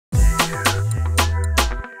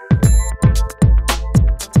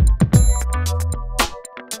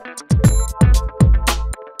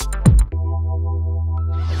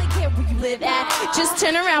Just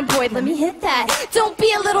turn around, boy, let me hit that. Don't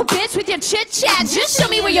be a little bitch with your chit-chat. Just show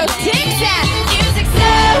me where your dick's at.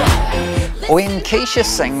 Music's so... When Kesha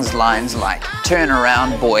sings lines like, turn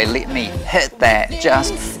around boy, let me hit that,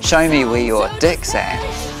 just show me where your dick's at,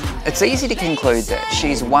 it's easy to conclude that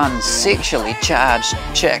she's one sexually charged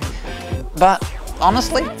chick. But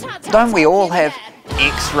honestly, don't we all have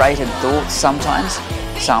X-rated thoughts sometimes?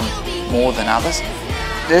 Some more than others?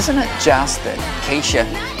 Isn't it just that Kesha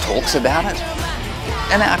talks about it?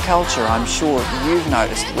 In our culture, I'm sure you've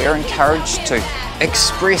noticed, we're encouraged to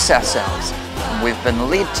express ourselves. We've been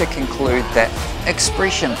led to conclude that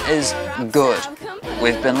expression is good.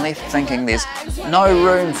 We've been left thinking there's no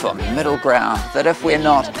room for middle ground, that if we're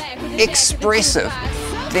not expressive,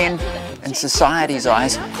 then in society's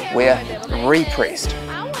eyes, we're repressed.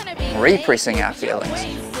 Repressing our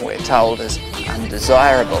feelings, we're told, is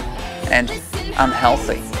undesirable and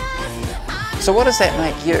unhealthy. So what does that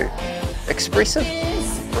make you? Expressive?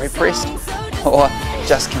 Repressed? Or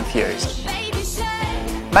just confused?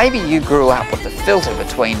 Maybe you grew up with a filter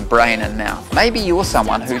between brain and mouth. Maybe you're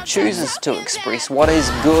someone who chooses to express what is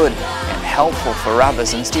good and helpful for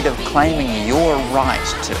others instead of claiming your right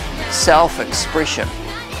to self-expression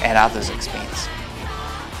at others' expense.